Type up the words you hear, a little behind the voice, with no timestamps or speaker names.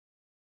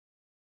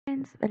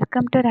Friends,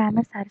 welcome to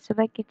ராமஸ்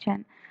அரிசுவை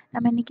kitchen.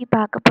 நம்ம இன்னைக்கு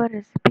பார்க்க போகிற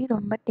ரெசிபி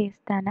ரொம்ப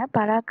டேஸ்டான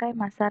பலாக்காய்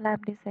மசாலா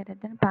எப்படி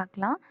செய்கிறதுன்னு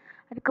பார்க்கலாம்.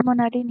 அதுக்கு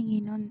முன்னாடி நீங்கள்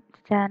இன்னும்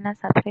சேனலை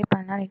சப்ஸ்கிரைப்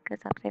பண்ணலாம்,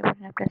 சப்ஸ்கிரைப்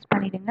பண்ண ப்ரெஸ்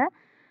பண்ணிவிடுங்க.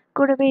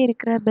 கூடவே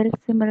இருக்கிற பெல்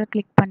சிம்பிளை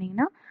கிளிக்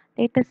பண்ணிங்கன்னா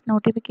லேட்டஸ்ட்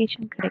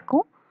நோட்டிஃபிகேஷன்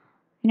கிடைக்கும்.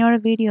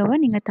 என்னோடய வீடியோவை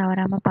நீங்கள்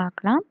தவறாமல்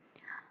பார்க்கலாம்.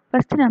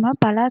 ஃபஸ்ட்டு நம்ம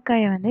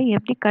பலாக்காயை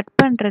எப்படி கட்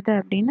பண்ணுறது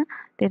அப்படின்னு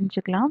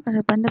தெரிஞ்சுக்கலாம்.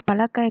 அது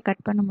பலாக்காயை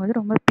கட் பண்ணும்போது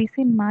ரொம்ப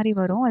பிசின் மாதிரி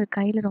வரும், அது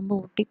கையில் ரொம்ப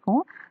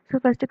ஒட்டிக்கும்.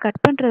 ஸோ ஃபஸ்ட்டு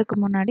கட் பண்ணுறதுக்கு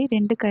முன்னாடி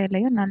 2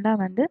 கையிலையும் நல்லா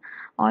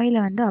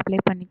ஆயிலை அப்ளை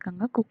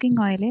பண்ணிக்கோங்க.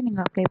 குக்கிங் ஆயிலே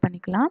நீங்கள் அப்ளை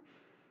பண்ணிக்கலாம்.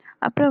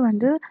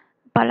 அப்புறம்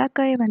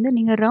பலாக்காயை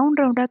நீங்கள்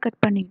ரவுண்டாக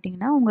கட்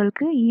பண்ணிக்கிட்டிங்கன்னா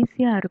உங்களுக்கு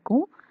ஈஸியாக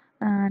இருக்கும்.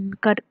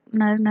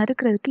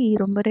 நறுக்கிறதுக்கு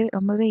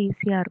ரொம்பவே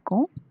ஈஸியாக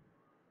இருக்கும்.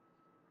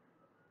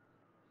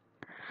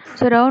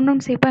 ஸோ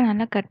ரவுண்ட் ஷேப்பாக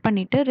நல்லா கட்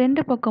பண்ணிவிட்டு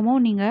 2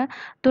 பக்கமும் நீங்கள்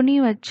துணி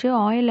வச்சு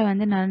ஆயிலை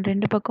நான்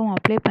 2 பக்கமும்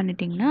அப்ளை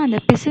பண்ணிட்டீங்கன்னா அந்த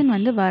பிசின்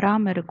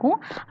வராமல் இருக்கும்.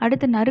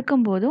 அடுத்து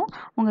நறுக்கும் போதும்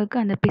உங்களுக்கு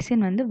அந்த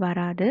பிசின்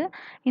வராது.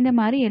 இந்த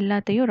மாதிரி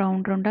எல்லாத்தையும்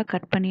ரவுண்டாக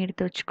கட் பண்ணி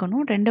எடுத்து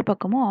வச்சுக்கணும். 2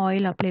 பக்கமும்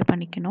ஆயில் அப்ளை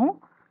பண்ணிக்கணும்.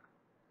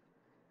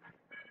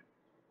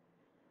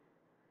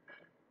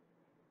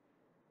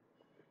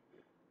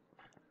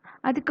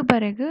 அதுக்கு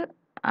பிறகு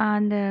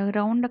அந்த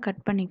ரவுண்டை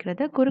கட்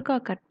பண்ணிக்கிறத குறுக்கா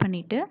கட்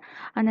பண்ணிவிட்டு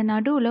அந்த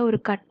நடுவில் ஒரு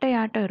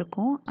கட்டையாட்டம்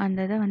இருக்கும்,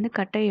 அந்த இதை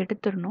கட்டையை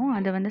எடுத்துடணும்.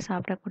 அதை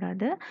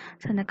சாப்பிடக்கூடாது.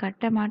 ஸோ அந்த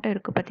கட்டை மாட்டம்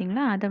இருக்குது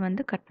பார்த்தீங்களா,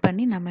 அதை கட்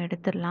பண்ணி நம்ம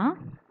எடுத்துடலாம்.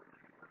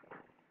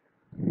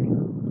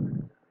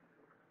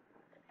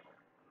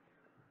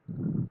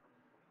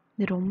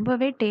 இது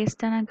ரொம்பவே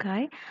டேஸ்டான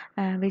காய்.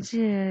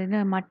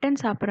 இது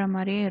மட்டன் சாப்பிட்ற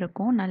மாதிரியே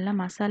இருக்கும். நல்லா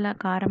மசாலா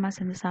காரமாக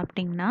செஞ்சு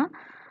சாப்பிட்டிங்கன்னா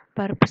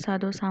பருப்பு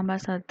சாதம்,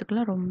 சாம்பார்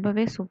சாதத்துக்குலாம்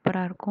ரொம்பவே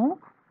சூப்பராக இருக்கும்.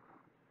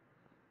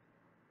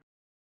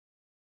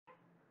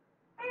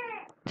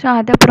 ஸோ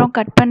அது அப்புறம்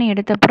கட் பண்ணி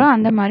எடுத்தப்புறம்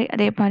அதே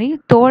மாதிரி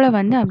தோலை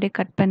அப்படியே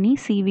கட் பண்ணி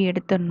சீவி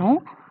எடுத்துடணும்.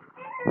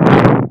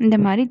 இந்த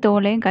மாதிரி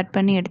தோலையும் கட்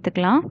பண்ணி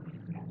எடுத்துக்கலாம்.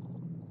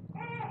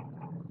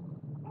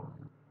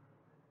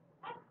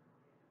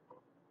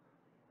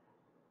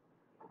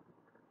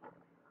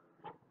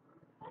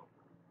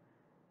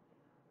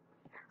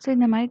 ஸோ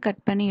இந்த மாதிரி கட்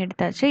பண்ணி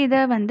எடுத்தாச்சு.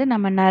 இதை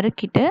நம்ம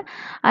நறுக்கிட்டு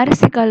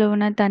அரிசி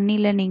கழுவுன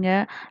தண்ணியில்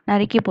நீங்கள்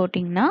நறுக்கி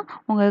போட்டிங்கன்னா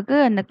உங்களுக்கு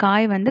அந்த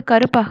காய்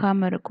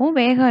கருப்பாகாமல் இருக்கும்.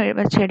 வேக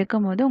வச்சு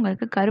எடுக்கும் போது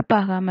உங்களுக்கு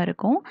கருப்பாகாமல்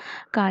இருக்கும்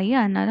காய்.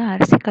 அதனால்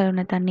அரிசி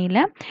கழுவுன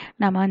தண்ணியில்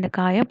நம்ம அந்த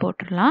காயை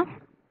போட்டுடலாம்.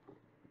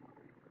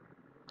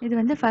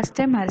 இது ஃபஸ்ட்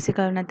டைம் அரிசி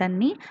கழுவுன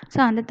தண்ணி. ஸோ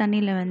அந்த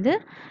தண்ணியில்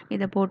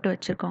இதை போட்டு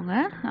வச்சுக்கோங்க.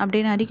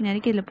 அப்படியே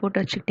நறுக்கி இதில்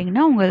போட்டு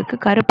வச்சுக்கிட்டிங்கன்னா உங்களுக்கு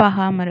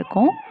கருப்பாகாமல்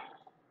இருக்கும்.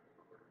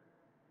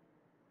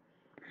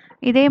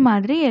 இதே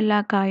மாதிரி எல்லா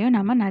காயும்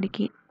நம்ம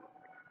நறுக்கி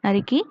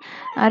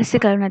அரிசி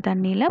கழுவின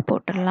தண்ணியில்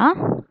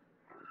போட்டுடலாம்.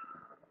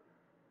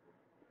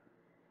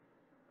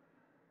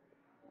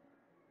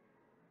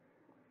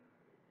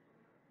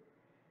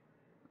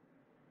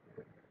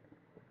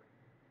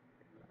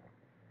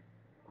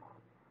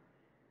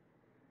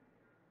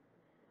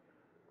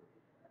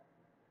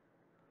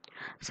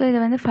 ஸோ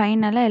இதை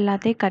ஃபைனலாக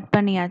எல்லாத்தையும் கட்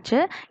பண்ணியாச்சு.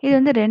 இது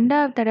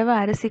 2வது தடவை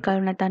அரிசி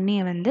கழுவின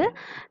தண்ணியை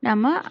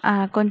நம்ம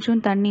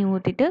கொஞ்சம் தண்ணி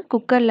ஊற்றிட்டு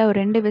குக்கரில் ஒரு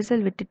 2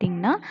 விசில்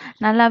விட்டுட்டிங்கன்னா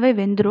நல்லாவே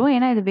வெந்துடும்.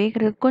 ஏன்னா இது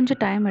வேகிறதுக்கு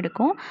கொஞ்சம் டைம்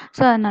எடுக்கும்.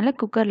 ஸோ அதனால்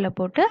குக்கரில்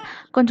போட்டு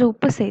கொஞ்சம்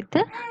உப்பு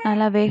சேர்த்து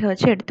நல்லா வேக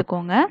வச்சு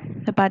எடுத்துக்கோங்க.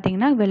 இப்போ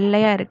பார்த்திங்கன்னா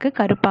வெள்ளையாக இருக்குது,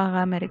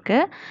 கருப்பாகாமல்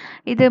இருக்குது.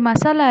 இது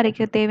மசாலா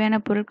அரைக்க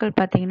தேவையான பொருட்கள்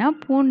பார்த்திங்கன்னா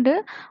பூண்டு,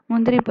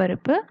 முந்திரி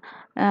பருப்பு,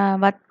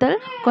 வத்தல்,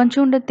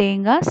 கொஞ்சோண்டு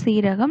தேங்காய்,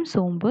 சீரகம்,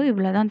 சோம்பு,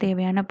 இவ்வளோ தான்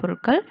தேவையான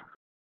பொருட்கள்.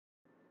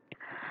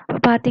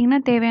 இப்போ பார்த்திங்கன்னா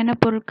தேவையான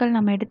பொருட்கள்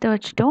நம்ம எடுத்து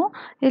வச்சிட்டோம்.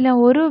 இதில்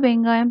ஒரு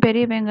வெங்காயம்,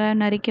 பெரிய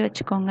வெங்காயம் நறுக்கி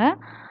வச்சுக்கோங்க.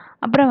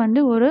 அப்புறம்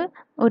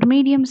ஒரு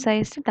மீடியம்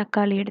சைஸ்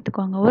தக்காளி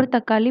எடுத்துக்கோங்க. ஒரு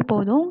தக்காளி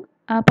போதும்.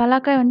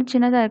 பலாக்காய்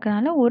சின்னதாக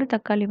இருக்கிறனால ஒரு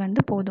தக்காளி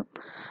போதும்.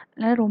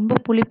 அதனால் ரொம்ப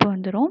புளிப்பு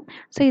வந்துடும்.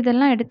 ஸோ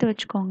இதெல்லாம் எடுத்து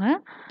வச்சுக்கோங்க.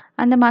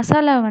 அந்த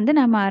மசாலாவை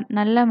நம்ம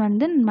நல்லா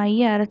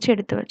மைய அரைச்சி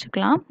எடுத்து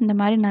வச்சுக்கலாம். இந்த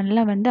மாதிரி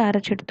நல்லா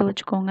அரைச்சி எடுத்து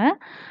வச்சுக்கோங்க.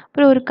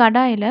 அப்புறம் ஒரு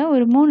கடாயில்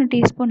ஒரு 3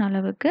 டீஸ்பூன்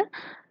அளவுக்கு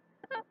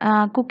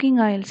குக்கிங்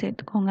ஆயில்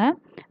சேர்த்துக்கோங்க.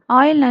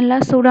 ஆயில் நல்லா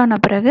சூடான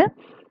பிறகு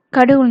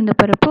கடுகு உளுந்த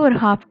பருப்பு ஒரு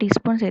 1/2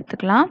 டீஸ்பூன்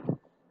சேர்த்துக்கலாம்.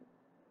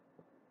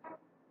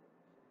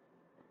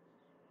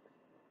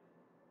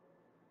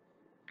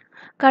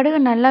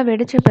 கடுகு நல்லா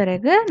வெடித்த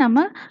பிறகு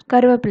நம்ம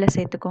கருவேப்பிலை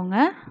சேர்த்துக்கோங்க.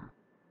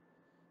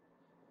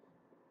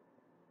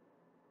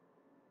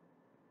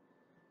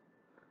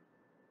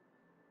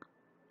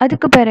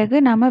 அதுக்கு பிறகு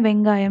நம்ம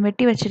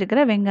வெட்டி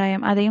வச்சிருக்கிற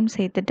வெங்காயம் அதையும்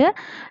சேர்த்துட்டு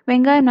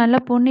வெங்காயம் நல்லா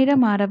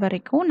பொன்னிறம் மாற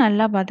வரைக்கும்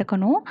நல்லா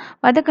வதக்கணும்.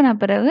 வதக்கின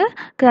பிறகு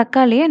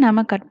தக்காளியை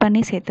நம்ம கட்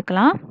பண்ணி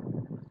சேர்த்துக்கலாம்.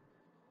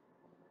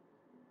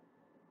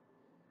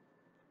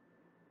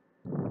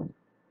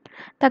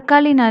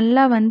 தக்காளி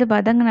நல்லா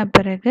வதங்கின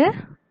பிறகு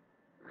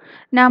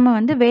நாம்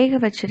வேக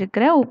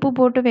வச்சுருக்கிற உப்பு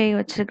போட்டு வேக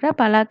வச்சுருக்கிற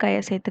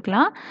பலாக்காயை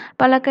சேர்த்துக்கலாம்.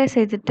 பலாக்காயை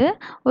சேர்த்துட்டு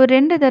ஒரு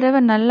 2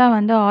 தடவை நல்லா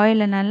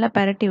ஆயிலை நல்லா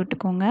பரட்டி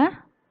விட்டுக்கோங்க.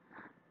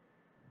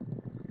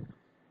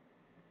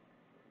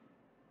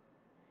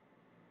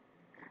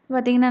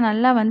 பார்த்திங்கன்னா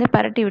நல்லா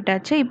பரட்டி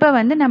விட்டாச்சு. இப்போ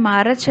நம்ம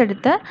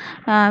அரைச்செடுத்த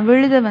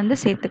விழுதை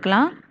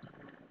சேர்த்துக்கலாம்.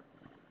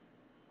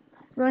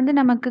 இப்போ வந்து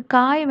நமக்கு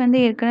காய் வந்து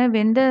ஏற்கனவே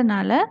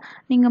வெந்ததுனால,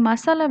 நீங்க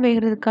மசாலா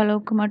வேகுறதுக்கு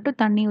அளவுக்கு மட்டும்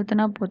தண்ணி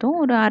ஊத்துனா போதும்.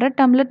 ஒரு 1/2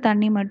 டம்ளர்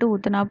தண்ணி மட்டும்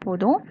ஊத்துனா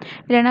போதும்.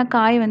 இல்லைன்னா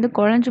காய் வந்து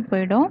குழஞ்சு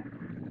போயிடும்.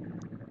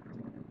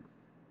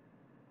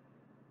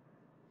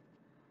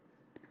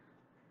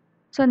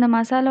 ஸோ அந்த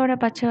மசாலாவோட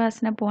பச்சை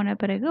வாசனை போன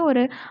பிறகு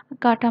ஒரு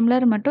 1/4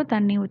 டம்ளர் மட்டும்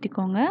தண்ணி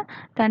ஊற்றிக்கோங்க.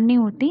 தண்ணி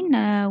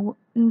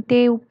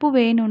ஊற்றி உப்பு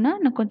வேணும்னா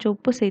இன்னும் கொஞ்சம்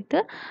உப்பு சேர்த்து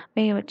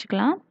வேக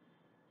வச்சுக்கலாம்.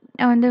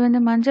 வந்து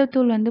மஞ்சள்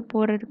தூள் வந்து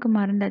போடுறதுக்கு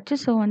மறந்தாச்சு.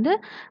 ஸோ வந்து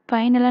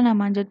ஃபைனலாக நான்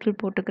மஞ்சள் தூள்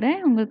போட்டுக்கிறேன்.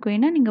 உங்களுக்கு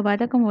வேணால் நீங்கள்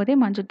வதக்கும் போதே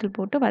மஞ்சள் தூள்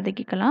போட்டு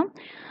வதக்கிக்கலாம்.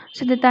 ஸோ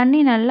இந்த தண்ணி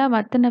நல்லா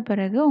வற்றின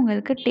பிறகு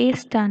உங்களுக்கு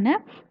டேஸ்ட்டான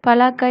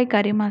பலாக்காய்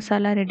கறி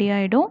மசாலா ரெடி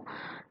ஆகிடும்.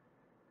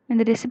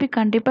 இந்த ரெசிபி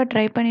கண்டிப்பாக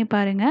ட்ரை பண்ணி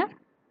பாருங்கள்.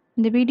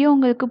 இந்த வீடியோ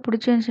உங்களுக்கு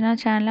பிடிச்சிருந்துச்சுன்னா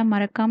சேனலை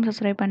மறக்காமல்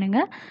சப்ஸ்கிரைப்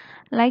பண்ணுங்கள்.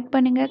 லைக்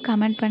பண்ணுங்கள்,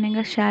 கமெண்ட்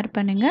பண்ணுங்கள், ஷேர்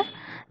பண்ணுங்கள்.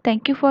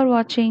 தேங்க்யூ ஃபார்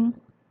வாட்சிங்.